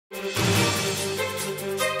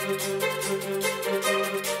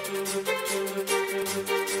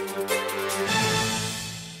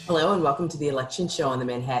and welcome to the Election Show on the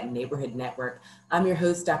Manhattan Neighborhood Network. I'm your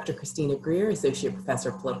host, Dr. Christina Greer, Associate Professor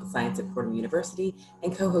of Political Science at Fordham University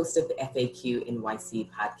and co-host of the FAQ NYC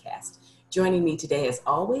podcast. Joining me today, as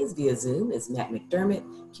always, via Zoom is Matt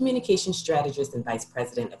McDermott, Communication Strategist and Vice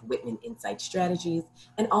President of Whitman Insight Strategies,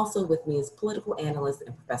 and also with me is Political Analyst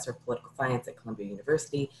and Professor of Political Science at Columbia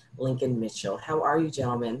University, Lincoln Mitchell. How are you,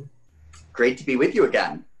 gentlemen? Great to be with you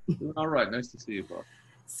again. All right, nice to see you both.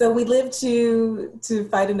 So we live to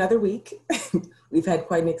fight another week. We've had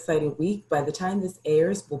quite an exciting week. By the time this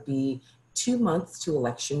airs, will be 2 months to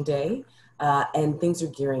Election Day, and things are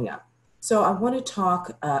gearing up. So I want to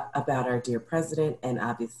talk about our dear president, and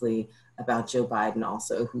obviously about Joe Biden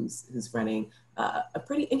also, who's running a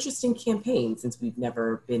pretty interesting campaign since we've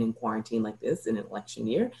never been in quarantine like this in an election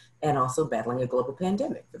year, and also battling a global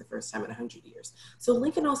pandemic for the first time in 100 years. So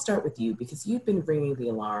Lincoln, I'll start with you because you've been ringing the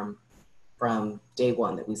alarm from day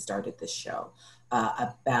one that we started this show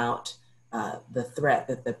about the threat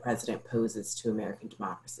that the president poses to American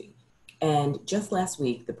democracy. And just last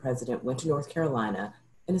week, the president went to North Carolina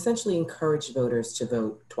and essentially encouraged voters to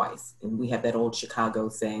vote twice. And we have that old Chicago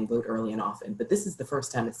saying, vote early and often. But this is the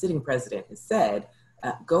first time a sitting president has said,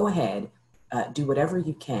 go ahead, do whatever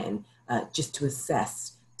you can just to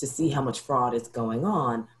assess, to see how much fraud is going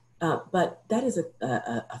on. But that is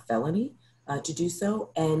a felony. To do so,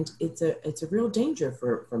 and it's a real danger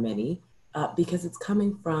for many because it's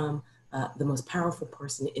coming from the most powerful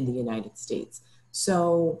person in the United States.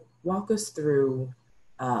 So walk us through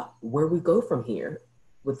where we go from here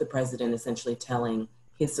with the president essentially telling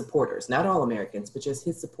his supporters, not all Americans, but just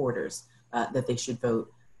his supporters, that they should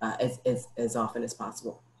vote as often as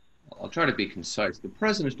possible. I'll try to be concise. The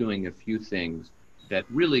president is doing a few things that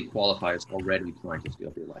really qualify as already trying to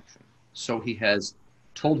steal the election. So he has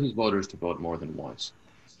told his voters to vote more than once.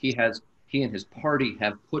 He and his party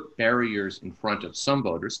have put barriers in front of some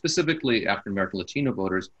voters, specifically African American Latino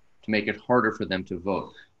voters, to make it harder for them to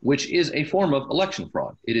vote, which is a form of election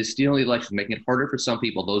fraud. It is stealing the election, making it harder for some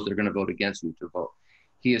people, those that are going to vote against you, to vote.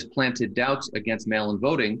 He has planted doubts against mail-in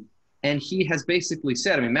voting, and he has basically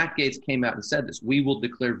said, Matt Gaetz came out and said this, we will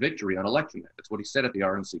declare victory on election day. That's what he said at the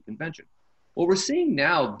RNC convention. What we're seeing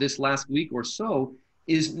now this last week or so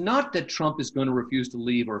is not that Trump is going to refuse to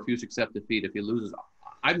leave or refuse to accept defeat if he loses.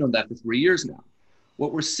 I've known that for 3 years now.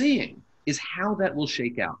 What we're seeing is how that will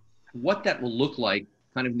shake out, what that will look like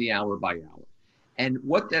kind of in the hour by hour. And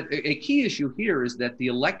a key issue here is that the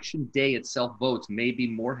election day itself votes may be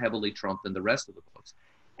more heavily Trump than the rest of the votes.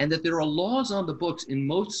 And that there are laws on the books in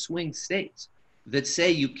most swing states that say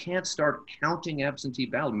you can't start counting absentee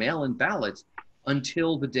ballot, mail-in ballots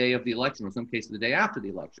until the day of the election, or in some cases the day after the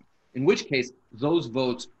election. In which case, those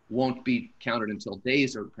votes won't be counted until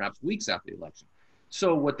days or perhaps weeks after the election.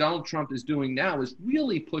 So what Donald Trump is doing now is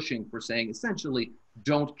really pushing for saying, essentially,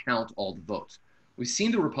 don't count all the votes. We've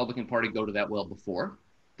seen the Republican Party go to that well before.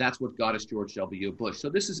 That's what got us George W. Bush. So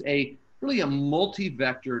this is really a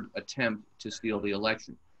multi-vectored attempt to steal the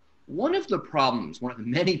election. One of the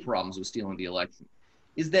many problems with stealing the election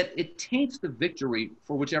is that it taints the victory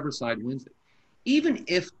for whichever side wins it. Even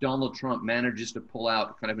if Donald Trump manages to pull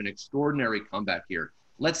out kind of an extraordinary comeback here,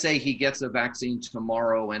 let's say he gets a vaccine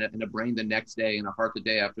tomorrow and a brain the next day and a heart the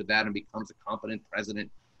day after that and becomes a competent president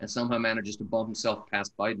and somehow manages to bump himself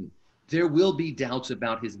past Biden, there will be doubts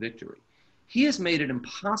about his victory. He has made it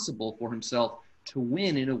impossible for himself to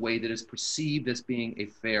win in a way that is perceived as being a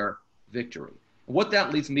fair victory. And what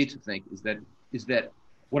that leads me to think is that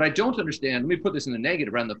what I don't understand, let me put this in the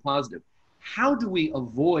negative rather than the positive, how do we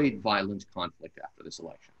avoid violent conflict after this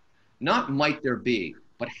election? Not might there be,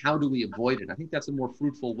 but how do we avoid it? I think that's a more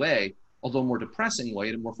fruitful way, although a more depressing way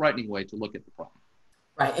and a more frightening way to look at the problem.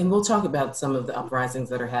 Right, and we'll talk about some of the uprisings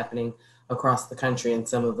that are happening across the country and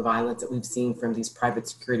some of the violence that we've seen from these private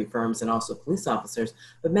security firms and also police officers.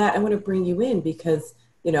 But Matt, I want to bring you in because,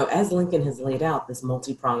 as Lincoln has laid out this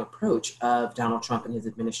multi-pronged approach of Donald Trump and his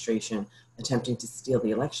administration attempting to steal the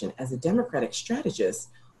election, as a Democratic strategist,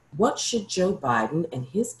 what should Joe Biden and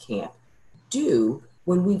his camp do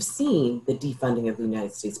when we've seen the defunding of the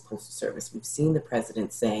United States Postal Service? We've seen the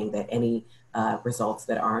president saying that any results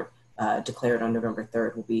that aren't declared on November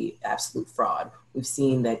 3rd will be absolute fraud. We've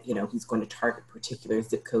seen that, he's going to target particular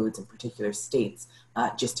zip codes in particular states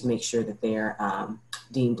just to make sure that they're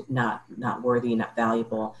deemed not worthy, not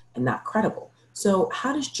valuable, and not credible. So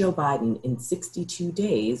how does Joe Biden in 62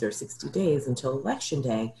 days or 60 days until Election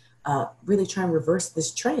Day really try and reverse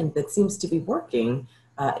this trend that seems to be working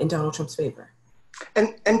in Donald Trump's favor?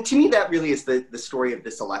 And to me, that really is the story of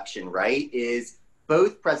this election, right? Is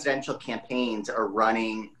both presidential campaigns are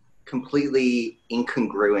running completely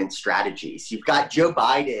incongruent strategies. You've got Joe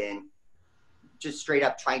Biden just straight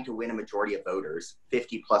up trying to win a majority of voters,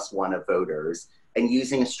 50+1 of voters, and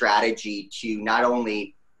using a strategy to not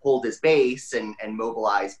only hold his base and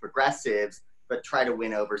mobilize progressives, but try to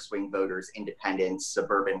win over swing voters, independents,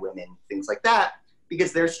 suburban women, things like that,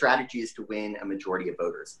 because their strategy is to win a majority of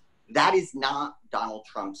voters. That is not Donald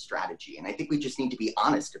Trump's strategy. And I think we just need to be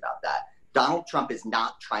honest about that. Donald Trump is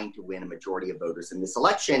not trying to win a majority of voters in this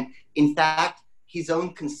election. In fact, his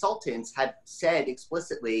own consultants have said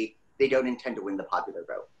explicitly they don't intend to win the popular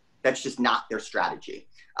vote. That's just not their strategy.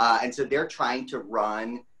 And so they're trying to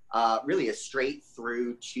run really a straight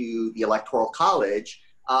through to the Electoral College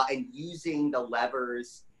and using the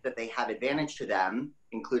levers that they have advantage to them,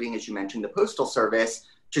 including, as you mentioned, the Postal Service,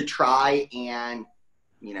 to try and,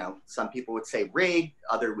 some people would say rig,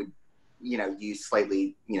 other would, use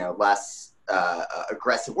slightly, less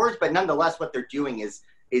aggressive words, but nonetheless, what they're doing is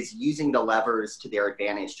using the levers to their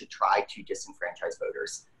advantage to try to disenfranchise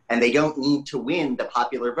voters. And they don't need to win the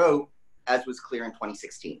popular vote, as was clear in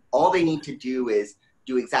 2016. All they need to do is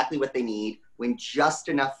do exactly what they need, win just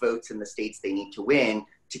enough votes in the states they need to win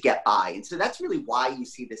to get by. And so that's really why you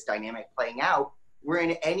see this dynamic playing out,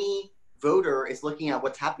 wherein any voter is looking at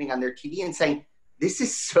what's happening on their TV and saying, this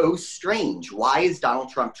is so strange. Why is Donald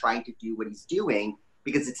Trump trying to do what he's doing?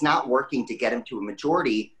 Because it's not working to get him to a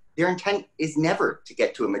majority. Their intent is never to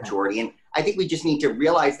get to a majority. And I think we just need to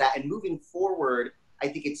realize that. And moving forward, I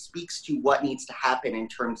think it speaks to what needs to happen in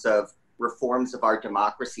terms of reforms of our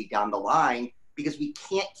democracy down the line, because we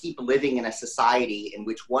can't keep living in a society in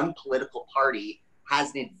which one political party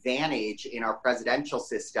has an advantage in our presidential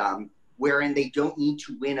system wherein they don't need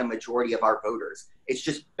to win a majority of our voters. It's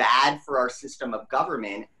just bad for our system of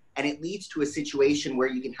government, and it leads to a situation where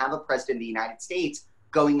you can have a president of the United States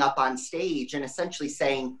going up on stage and essentially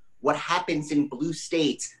saying, what happens in blue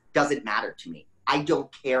states doesn't matter to me. I don't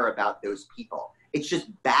care about those people. It's just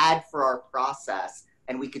bad for our process,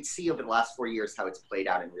 and we could see over the last 4 years how it's played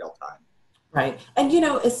out in real time. Right. And,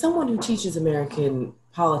 as someone who teaches American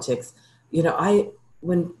politics,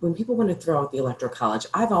 when people want to throw out the Electoral College,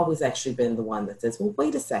 I've always actually been the one that says, well,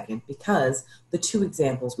 wait a second, because the two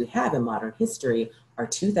examples we have in modern history are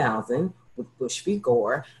 2000 with Bush v.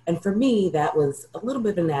 Gore. And for me, that was a little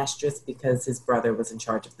bit of an asterisk because his brother was in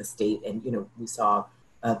charge of the state. And, we saw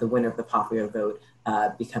the winner of the popular vote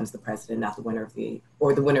becomes the president, not the winner of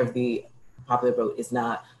the popular vote is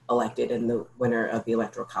not elected and the winner of the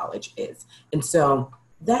Electoral College is. And so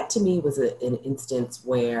that to me was an instance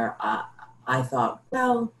where I thought,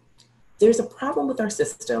 well, there's a problem with our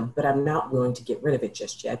system, but I'm not willing to get rid of it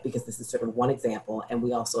just yet because this is sort of one example. And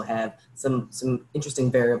we also have some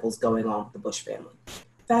interesting variables going on with the Bush family.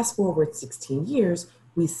 Fast forward 16 years,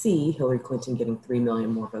 we see Hillary Clinton getting 3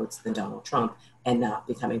 million more votes than Donald Trump and not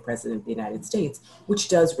becoming president of the United States, which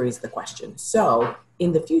does raise the question. So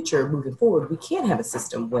in the future, moving forward, we can't have a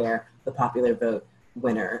system where the popular vote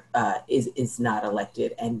winner is not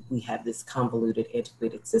elected, and we have this convoluted,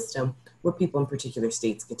 antiquated system where people in particular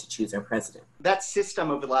states get to choose our president. That system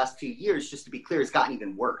over the last few years, just to be clear, has gotten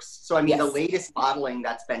even worse. So I mean, The latest modeling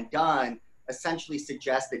that's been done essentially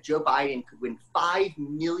suggests that Joe Biden could win 5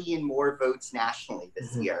 million more votes nationally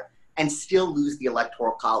this year and still lose the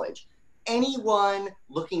Electoral College. Anyone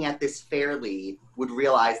looking at this fairly would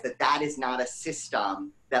realize that that is not a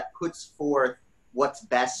system that puts forth what's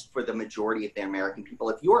best for the majority of the American people.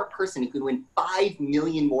 If you're a person who could win 5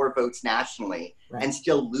 million more votes nationally and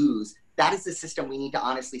still lose, that is the system we need to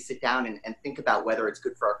honestly sit down and think about whether it's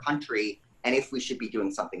good for our country and if we should be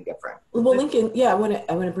doing something different. Well, Lincoln, I want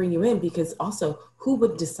to bring you in because also who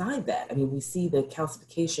would decide that? I mean, we see the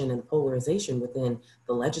calcification and polarization within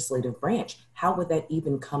the legislative branch. How would that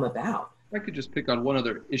even come about? I could just pick on one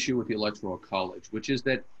other issue with the Electoral College, which is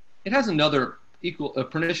that it has another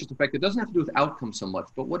pernicious effect. It doesn't have to do with outcome so much,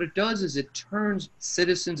 but what it does is it turns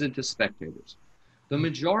citizens into spectators. The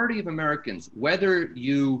majority of Americans, whether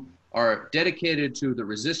you are dedicated to the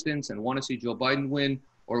resistance and want to see Joe Biden win,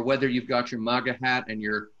 or whether you've got your MAGA hat and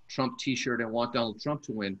your Trump t-shirt and want Donald Trump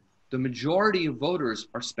to win, the majority of voters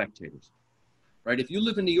are spectators, right? If you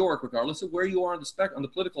live in New York, regardless of where you are on the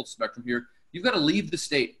political spectrum here, you've got to leave the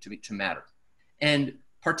state to matter. And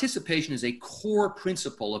participation is a core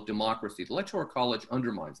principle of democracy. The Electoral College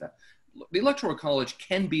undermines that. The Electoral College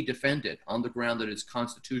can be defended on the ground that it's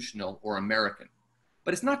constitutional or American,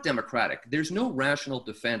 but it's not democratic. There's no rational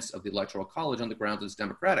defense of the Electoral College on the ground that it's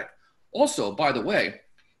democratic. Also, by the way,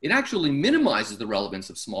 it actually minimizes the relevance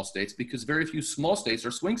of small states because very few small states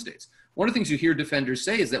are swing states. One of the things you hear defenders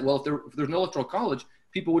say is that, well, if there's no Electoral College,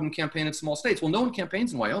 people wouldn't campaign in small states. Well, no one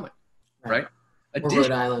campaigns in Wyoming, right? Or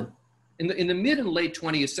Rhode Island. In the mid and late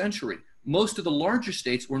 20th century, most of the larger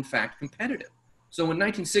states were in fact competitive. So in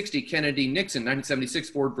 1960, Kennedy, Nixon, 1976,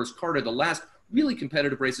 Ford versus Carter, the last really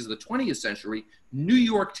competitive races of the 20th century, New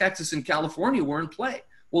York, Texas, and California were in play.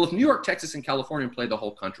 Well, if New York, Texas, and California in play, the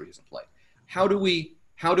whole country is in play. How do we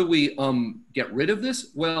get rid of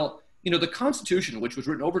this? Well, the Constitution, which was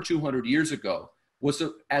written over 200 years ago, was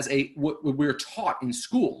what we're taught in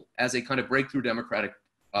school as a kind of breakthrough democratic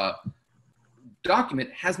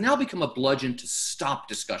document, has now become a bludgeon to stop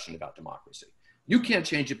discussion about democracy. You can't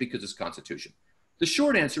change it because it's Constitution. The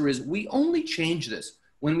short answer is we only change this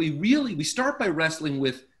when we start by wrestling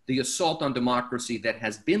with the assault on democracy that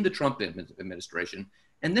has been the Trump administration,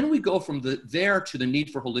 and then we go from there to the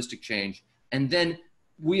need for holistic change, and then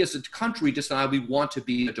we as a country decide we want to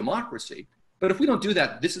be a democracy. But if we don't do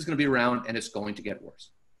that, this is going to be around and it's going to get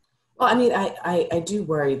worse. Well, I mean, I do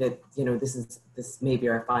worry that, this may be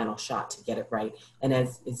our final shot to get it right. And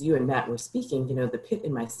as you and Matt were speaking, the pit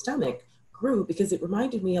in my stomach grew because it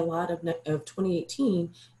reminded me a lot of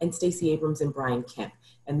 2018 and Stacey Abrams and Brian Kemp.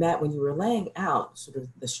 And Matt, when you were laying out sort of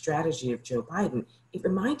the strategy of Joe Biden, it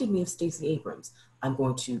reminded me of Stacey Abrams. I'm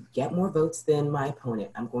going to get more votes than my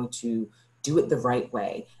opponent. I'm going to do it the right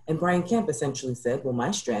way. And Brian Kemp essentially said, well, my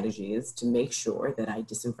strategy is to make sure that I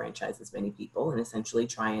disenfranchise as many people and essentially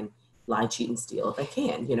try and lie, cheat, and steal if I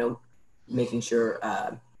can, making sure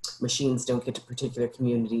machines don't get to particular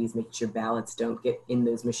communities, making sure ballots don't get in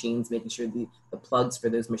those machines, making sure the plugs for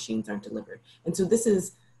those machines aren't delivered. And so this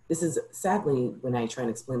is sadly, when I try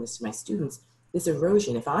and explain this to my students, this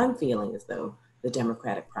erosion, if I'm feeling as though the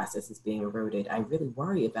democratic process is being eroded, I really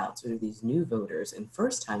worry about sort of these new voters and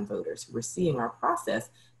first-time voters who are seeing our process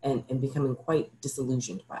and becoming quite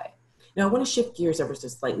disillusioned by it. Now, I want to shift gears ever so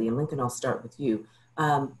slightly, and Lincoln, I'll start with you.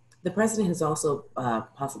 The president has also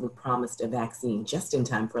possibly promised a vaccine just in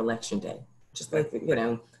time for Election Day, just like,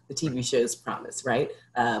 the TV shows promise, right?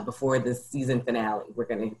 Before the season finale, we're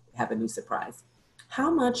going to have a new surprise. How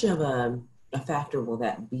much of a factor will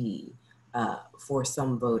that be for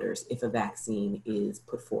some voters if a vaccine is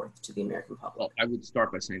put forth to the American public? Well, I would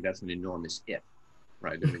start by saying that's an enormous if,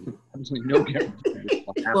 right? I mean, absolutely no guarantee.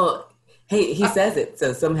 Well, hey, he says it,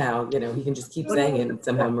 so somehow, he can just keep saying it and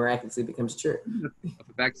somehow miraculously becomes true. If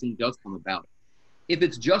a vaccine does come about, if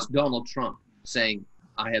it's just Donald Trump saying,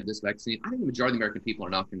 I have this vaccine, I think the majority of the American people are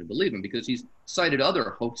not going to believe him because he's cited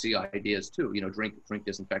other hoaxy ideas too, drink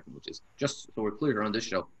disinfectant, which is, just so we're clear on this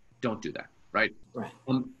show, don't do that, right? Right.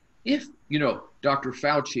 If, Dr.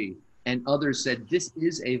 Fauci and others said this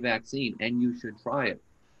is a vaccine and you should try it,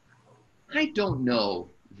 I don't know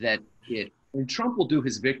that when Trump will do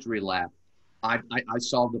his victory lap, I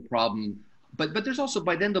solved the problem, but there's also,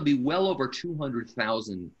 by then there'll be well over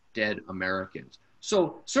 200,000 dead Americans.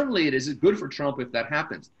 So certainly it is good for Trump if that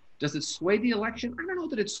happens. Does it sway the election? I don't know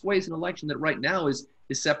that it sways an election that right now is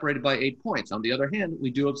separated by 8 points. On the other hand,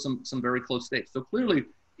 we do have some very close states. So clearly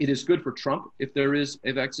it is good for Trump if there is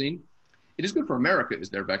a vaccine. It is good for America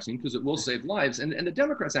if there's a vaccine because it will save lives. And the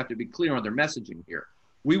Democrats have to be clear on their messaging here.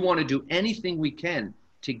 We want to do anything we can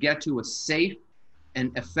to get to a safe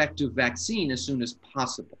and effective vaccine as soon as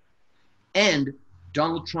possible. And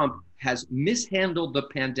Donald Trump has mishandled the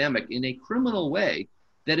pandemic in a criminal way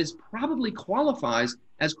that is probably qualifies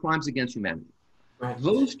as crimes against humanity. Right.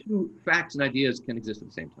 Those two facts and ideas can exist at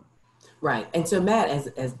the same time. Right. And so, Matt,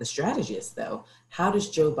 as the strategist, though, how does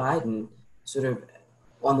Joe Biden sort of,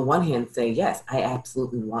 on the one hand, say, yes, I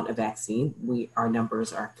absolutely want a vaccine. Our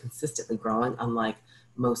numbers are consistently growing, unlike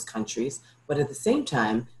most countries. But at the same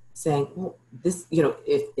time, saying, well, this,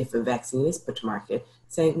 if a vaccine is put to market,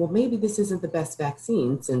 saying, well, maybe this isn't the best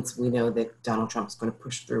vaccine since we know that Donald Trump's going to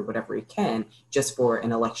push through whatever he can just for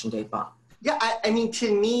an election day bomb. Yeah, I mean,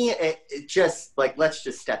 to me, it just let's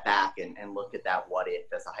just step back and look at that what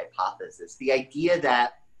if as a hypothesis. The idea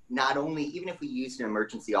that not only, even if we used an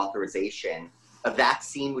emergency authorization, a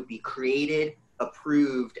vaccine would be created,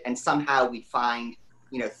 approved, and somehow we'd find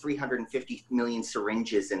 350 million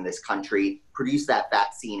syringes in this country, produce that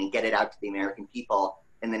vaccine and get it out to the American people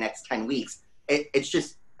in the next 10 weeks. It's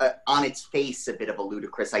just on its face a bit of a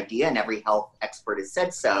ludicrous idea, and every health expert has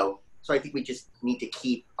said so. So I think we just need to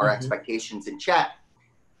keep our expectations in check.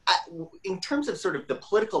 In terms of sort of the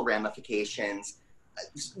political ramifications,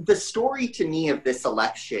 the story to me of this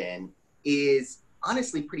election is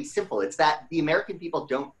honestly pretty simple. It's that the American people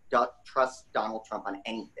don't trust Donald Trump on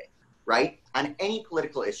anything, right? On any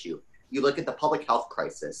political issue. You look at the public health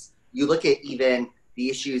crisis. You look at even the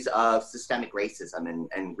issues of systemic racism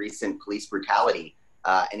and recent police brutality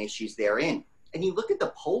and issues therein. And you look at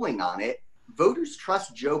the polling on it, voters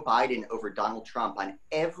trust Joe Biden over Donald Trump on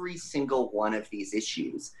every single one of these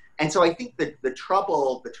issues. And so I think that the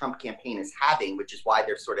trouble the Trump campaign is having, which is why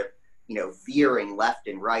they're sort of, veering left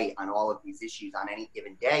and right on all of these issues on any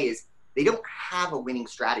given day is they don't have a winning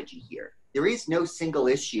strategy here. There is no single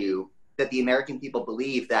issue that the American people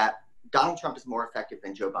believe that Donald Trump is more effective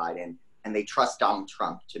than Joe Biden, and they trust Donald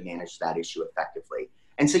Trump to manage that issue effectively.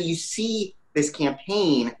 And so you see this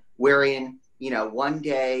campaign wherein, one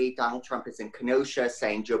day Donald Trump is in Kenosha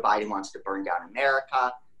saying Joe Biden wants to burn down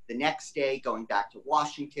America. The next day going back to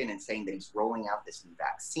Washington and saying that he's rolling out this new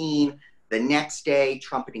vaccine. The next day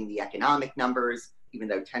trumpeting the economic numbers, even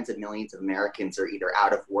though tens of millions of Americans are either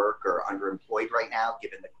out of work or underemployed right now,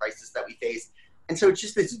 given the crisis that we face. And so it's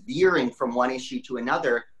just this veering from one issue to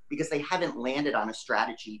another because they haven't landed on a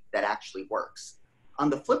strategy that actually works. On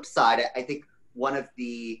the flip side, I think one of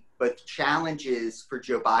the both challenges for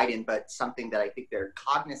Joe Biden, but something that I think they're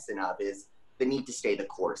cognizant of is the need to stay the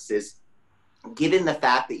course. Is given the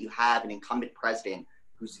fact that you have an incumbent president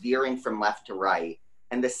who's veering from left to right,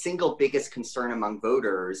 and the single biggest concern among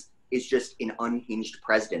voters is just an unhinged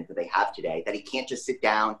president that they have today, that he can't just sit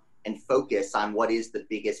down and focus on what is the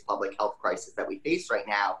biggest public health crisis that we face right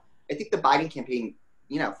now. I think the Biden campaign,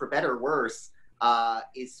 for better or worse,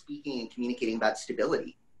 is speaking and communicating about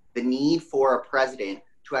stability. The need for a president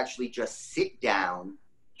to actually just sit down,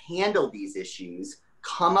 handle these issues,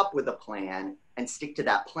 come up with a plan, and stick to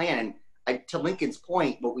that plan. To Lincoln's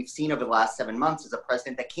point, what we've seen over the last 7 months is a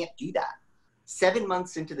president that can't do that. 7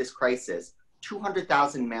 months into this crisis,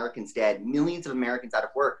 200,000 Americans dead, millions of Americans out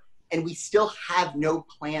of work, and we still have no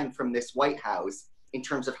plan from this White House in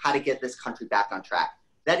terms of how to get this country back on track.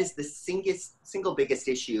 That is the single biggest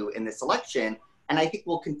issue in this election, and I think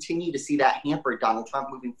we'll continue to see that hamper Donald Trump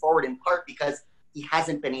moving forward, in part because he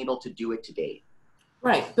hasn't been able to do it to date.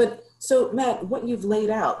 Right, but so Matt, what you've laid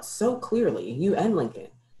out so clearly, you and Lincoln,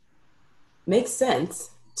 makes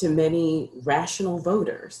sense to many rational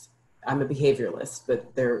voters. I'm a behavioralist,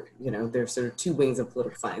 but they're sort of two wings of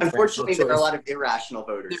political science. Unfortunately, there are a lot of irrational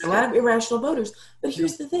voters. There are a lot of irrational voters, but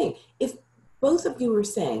here's the thing. If both of you were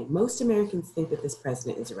saying most Americans think that this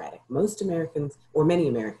president is erratic, most Americans, or many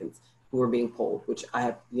Americans who are being polled, which I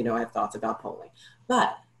have thoughts about polling,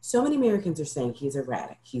 but so many Americans are saying he's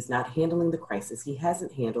erratic. He's not handling the crisis. He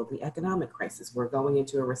hasn't handled the economic crisis. We're going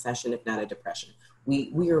into a recession, if not a depression.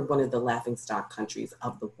 We are one of the laughingstock countries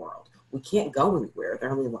of the world. We can't go anywhere. There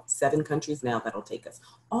are only 7 countries now that'll take us.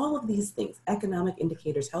 All of these things, economic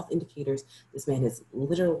indicators, health indicators, this man has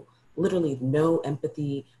literally no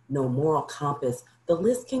empathy, no moral compass. The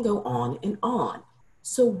list can go on and on.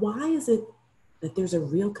 So why is it that there's a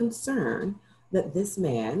real concern that this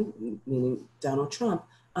man, meaning Donald Trump,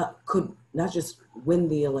 could not just win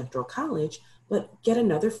the Electoral College, but get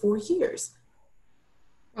another 4 years?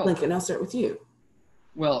 Well, Lincoln, I'll start with you.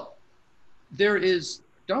 Well,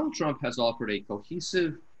 Donald Trump has offered a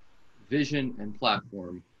cohesive vision and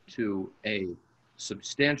platform to a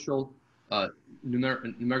substantial,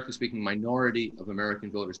 numerically speaking, minority of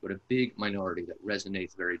American voters, but a big minority that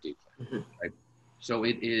resonates very deeply. Right? So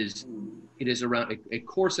it is around a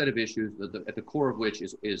core set of issues at the core of which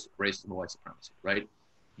is racism and white supremacy. Right?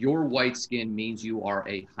 Your white skin means you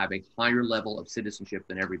have a higher level of citizenship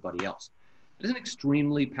than everybody else. It is an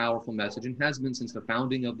extremely powerful message and has been since the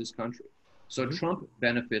founding of this country. So Trump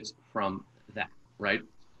benefits from that, right?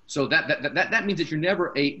 So that means that you're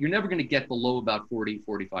never going to get below about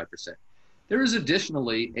 40-45%. There is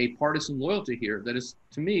additionally a partisan loyalty here that is,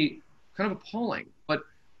 to me, kind of appalling. But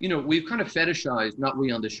we've kind of fetishized, not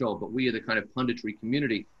we on the show, but we, the kind of punditry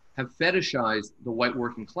community, have fetishized the white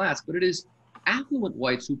working class. But it is affluent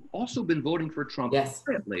whites who've also been voting for Trump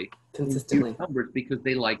quietly, consistently, numbers because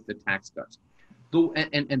they like the tax cuts.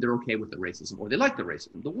 And they're okay with the racism, or they like the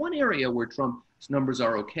racism. The one area where Trump's numbers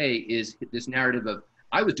are okay is this narrative of,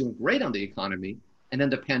 I was doing great on the economy, and then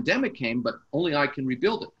the pandemic came, but only I can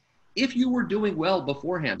rebuild it. If you were doing well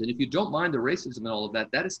beforehand, and if you don't mind the racism and all of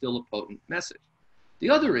that, that is still a potent message. The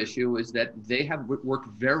other issue is that they have worked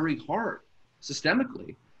very hard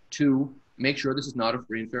systemically to make sure this is not a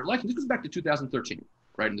free and fair election. This goes back to 2013,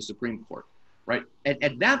 right, in the Supreme Court, right?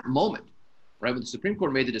 At that moment, right, when the Supreme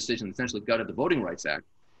Court made the decision and essentially gutted the Voting Rights Act,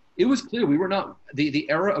 it was clear we were not, the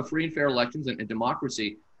era of free and fair elections and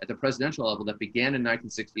democracy at the presidential level that began in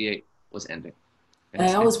 1968 was ending. And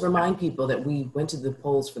I always remind people that we went to the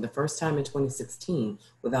polls for the first time in 2016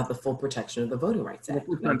 without the full protection of the Voting Rights Act,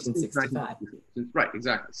 1965. Right,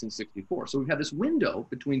 exactly, since 64. So we've had this window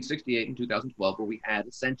between 68 and 2012 where we had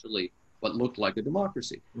essentially what looked like a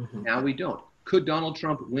democracy. Now we don't. Could Donald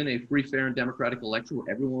Trump win a free, fair, and democratic election where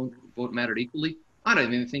everyone's vote mattered equally? I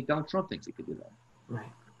don't even think Donald Trump thinks he could do that.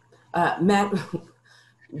 Right. Matt,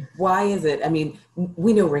 why is it? I mean,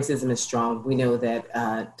 we know racism is strong. We know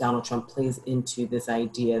that Donald Trump plays into this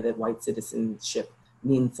idea that white citizenship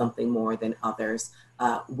mean something more than others.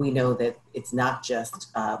 We know that it's not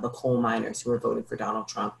just the coal miners who are voting for Donald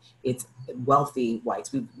Trump. It's wealthy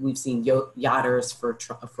whites. We've seen yachters for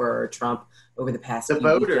Trump over the past The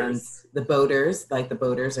few weekends. voters. The voters, like the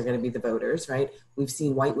voters, are going to be the voters, right? We've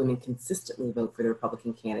seen white women consistently vote for the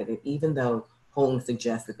Republican candidate, even though polling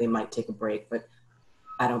suggests that they might take a break, but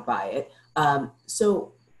I don't buy it.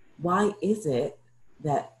 So why is it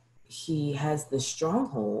that he has this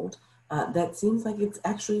stronghold that seems like it's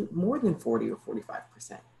actually more than 40 or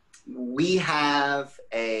 45%? We have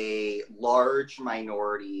a large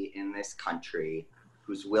minority in this country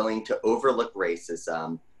who's willing to overlook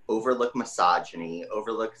racism, overlook misogyny,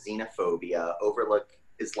 overlook xenophobia, overlook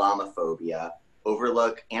Islamophobia,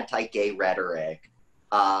 overlook anti-gay rhetoric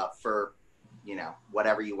for,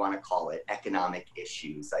 whatever you want to call it, economic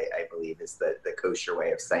issues, I believe is the kosher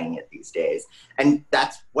way of saying it these days. And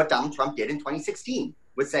that's what Donald Trump did in 2016,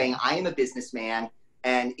 was saying, I am a businessman,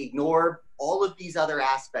 and ignore all of these other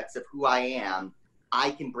aspects of who I am.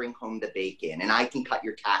 I can bring home the bacon, and I can cut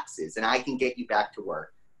your taxes, and I can get you back to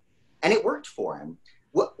work. And it worked for him.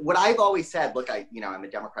 What I've always said, look, I'm a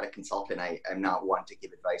Democratic consultant. I'm not one to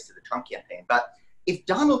give advice to the Trump campaign. But if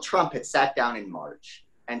Donald Trump had sat down in March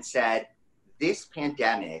and said, this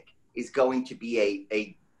pandemic is going to be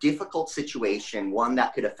a difficult situation, one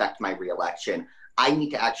that could affect my reelection, I need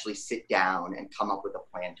to actually sit down and come up with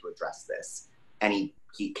a plan to address this. And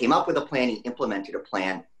he came up with a plan, he implemented a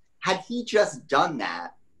plan. Had he just done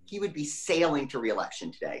that, he would be sailing to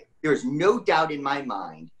reelection today. There is no doubt in my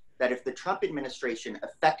mind that if the Trump administration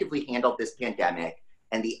effectively handled this pandemic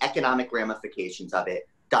and the economic ramifications of it,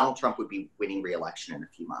 Donald Trump would be winning re-election in a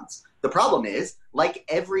few months. The problem is, like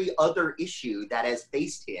every other issue that has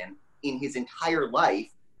faced him in his entire life,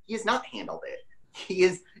 he has not handled it. He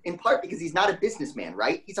is, in part because he's not a businessman,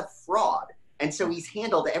 right? He's a fraud. And so he's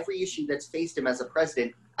handled every issue that's faced him as a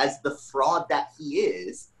president as the fraud that he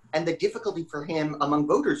is. And the difficulty for him among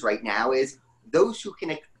voters right now is those who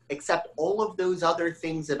can accept all of those other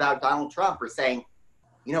things about Donald Trump are saying,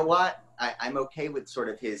 you know what, I'm okay with sort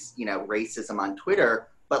of his, racism on Twitter,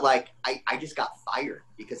 but I just got fired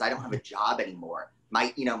because I don't have a job anymore.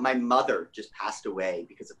 My mother just passed away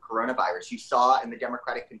because of coronavirus. You saw in the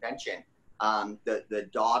Democratic convention, the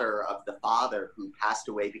daughter of the father who passed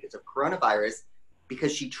away because of coronavirus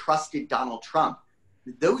because she trusted Donald Trump.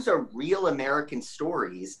 Those are real American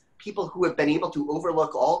stories, people who have been able to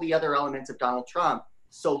overlook all the other elements of Donald Trump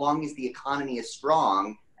so long as the economy is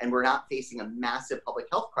strong and we're not facing a massive public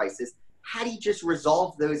health crisis. Had he just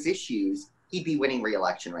resolved those issues, he'd be winning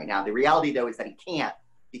re-election right now. The reality, though, is that he can't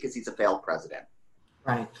because he's a failed president.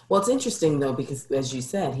 Right. Well, it's interesting, though, because as you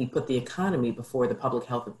said, he put the economy before the public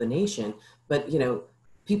health of the nation. But,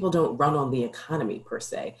 people don't run on the economy per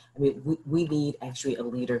se. I mean, we need actually a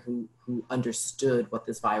leader who understood what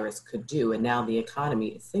this virus could do. And now the economy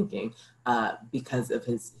is sinking because of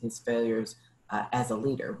his failures as a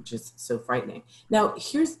leader, which is so frightening. Now,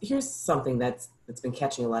 here's something that's been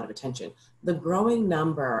catching a lot of attention. The growing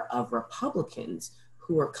number of Republicans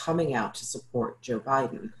who are coming out to support Joe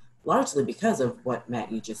Biden, largely because of what,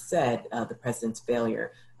 Matt, you just said, the president's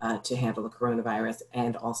failure to handle the coronavirus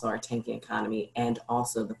and also our tanking economy, and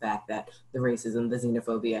also the fact that the racism, the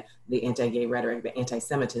xenophobia, the anti-gay rhetoric, the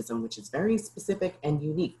anti-Semitism, which is very specific and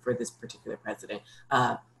unique for this particular president,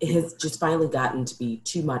 it has just finally gotten to be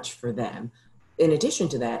too much for them. In addition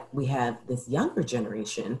to that, we have this younger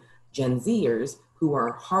generation, Gen Zers, who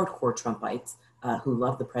are hardcore Trumpites, who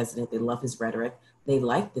love the president, they love his rhetoric, they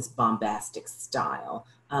like this bombastic style.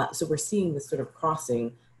 So we're seeing this sort of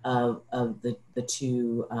crossing of the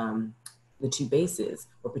two bases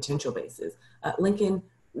or potential bases. Lincoln,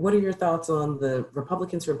 what are your thoughts on the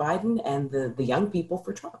Republicans for Biden and the young people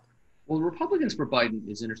for Trump? Well, the Republicans for Biden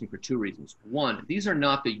is interesting for two reasons. One, these are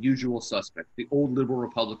not the usual suspects, the old liberal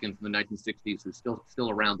Republican from the 1960s who's still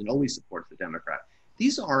around and always supports the Democrat.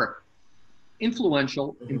 These are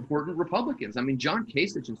influential, important Republicans. I mean, John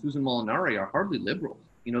Kasich and Susan Molinari are hardly liberals.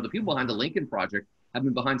 The people behind the Lincoln Project have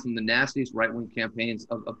been behind some of the nastiest right-wing campaigns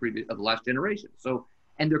of the last generation. So,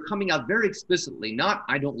 and they're coming out very explicitly, not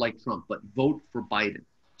I don't like Trump, but vote for Biden.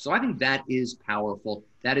 So I think that is powerful.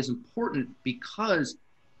 That is important because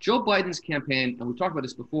Joe Biden's campaign, and we've talked about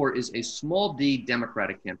this before, is a small d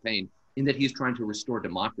Democratic campaign in that he's trying to restore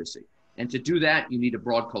democracy. And to do that, you need a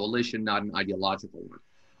broad coalition, not an ideological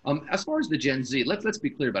one. As far as the Gen Z, let's be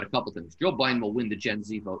clear about a couple things. Joe Biden will win the Gen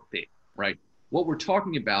Z vote big, right? What we're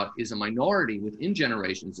talking about is a minority within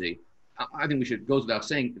Generation Z. I think goes without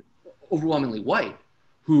saying, overwhelmingly white,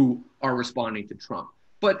 who are responding to Trump.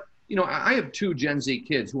 But, I have two Gen Z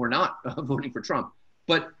kids who are not voting for Trump.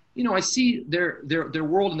 But I see their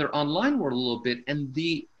world and their online world a little bit, and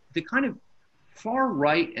the kind of far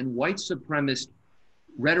right and white supremacist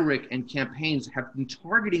rhetoric and campaigns have been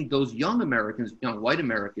targeting those young Americans, young white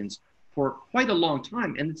Americans, for quite a long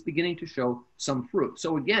time, and it's beginning to show some fruit.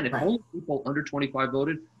 So again, if only people under 25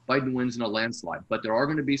 voted, Biden wins in a landslide. But there are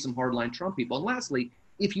going to be some hardline Trump people. And lastly,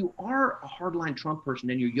 if you are a hardline Trump person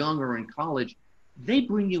and you're young or in college, they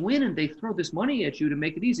bring you in and they throw this money at you to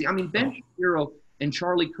make it easy. I mean, Ben Shapiro and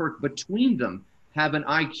Charlie Kirk, between them, have an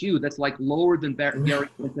IQ that's like lower than Gary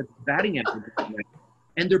Clinton's batting average.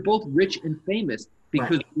 And they're both rich and famous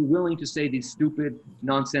because they're willing to say these stupid,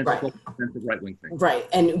 nonsensical, offensive right-wing things. Right,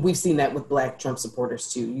 and we've seen that with Black Trump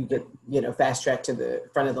supporters too. You get, fast-tracked to the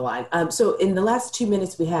front of the line. So in the last 2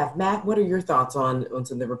 minutes we have, Matt, what are your thoughts on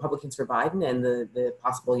some of the Republicans for Biden and the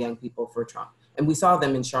possible young people for Trump? And we saw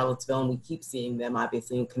them in Charlottesville, and we keep seeing them,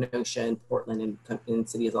 obviously, in Kenosha and Portland and in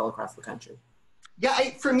cities all across the country. Yeah,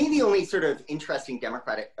 for me, the only sort of interesting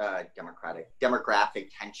demographic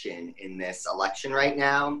tension in this election right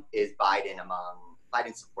now is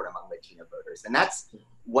Biden's support among Latino voters. And that's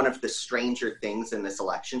one of the stranger things in this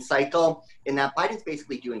election cycle, in that Biden's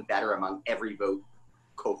basically doing better among every vote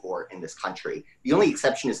cohort in this country. The only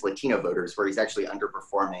exception is Latino voters, where he's actually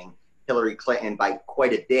underperforming Hillary Clinton by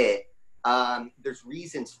quite a bit. There's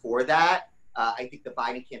reasons for that. I think the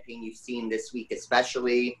Biden campaign you've seen this week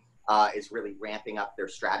especially is really ramping up their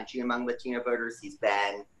strategy among Latino voters. He's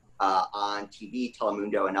been on TV,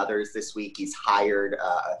 Telemundo and others this week. He's hired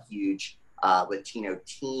a huge Latino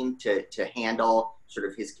team to handle sort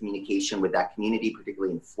of his communication with that community,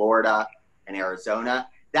 particularly in Florida and Arizona.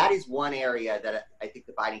 That is one area that I think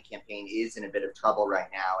the Biden campaign is in a bit of trouble right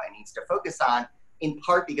now and needs to focus on, in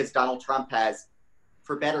part because Donald Trump has,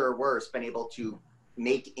 for better or worse, been able to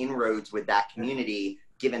make inroads with that community,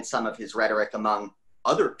 given some of his rhetoric among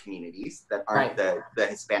other communities that aren't the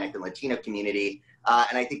Hispanic and Latino community.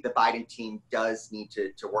 And I think the Biden team does need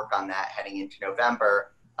to work on that heading into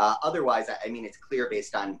November. Otherwise, I mean, it's clear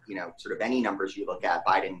based on, sort of any numbers you look at,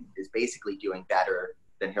 Biden is basically doing better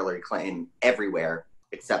than Hillary Clinton everywhere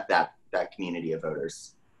except that community of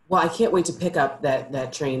voters. Well, I can't wait to pick up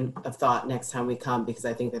that train of thought next time we come, because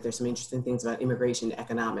I think that there's some interesting things about immigration and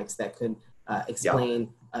economics that could explain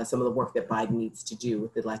some of the work that Biden needs to do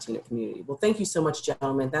with the Latino community. Well, thank you so much,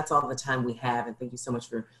 gentlemen. That's all the time we have, and thank you so much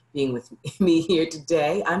for being with me here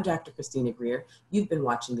today. I'm Dr. Christina Greer. You've been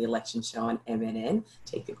watching The Election Show on MNN.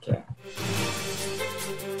 Take good care.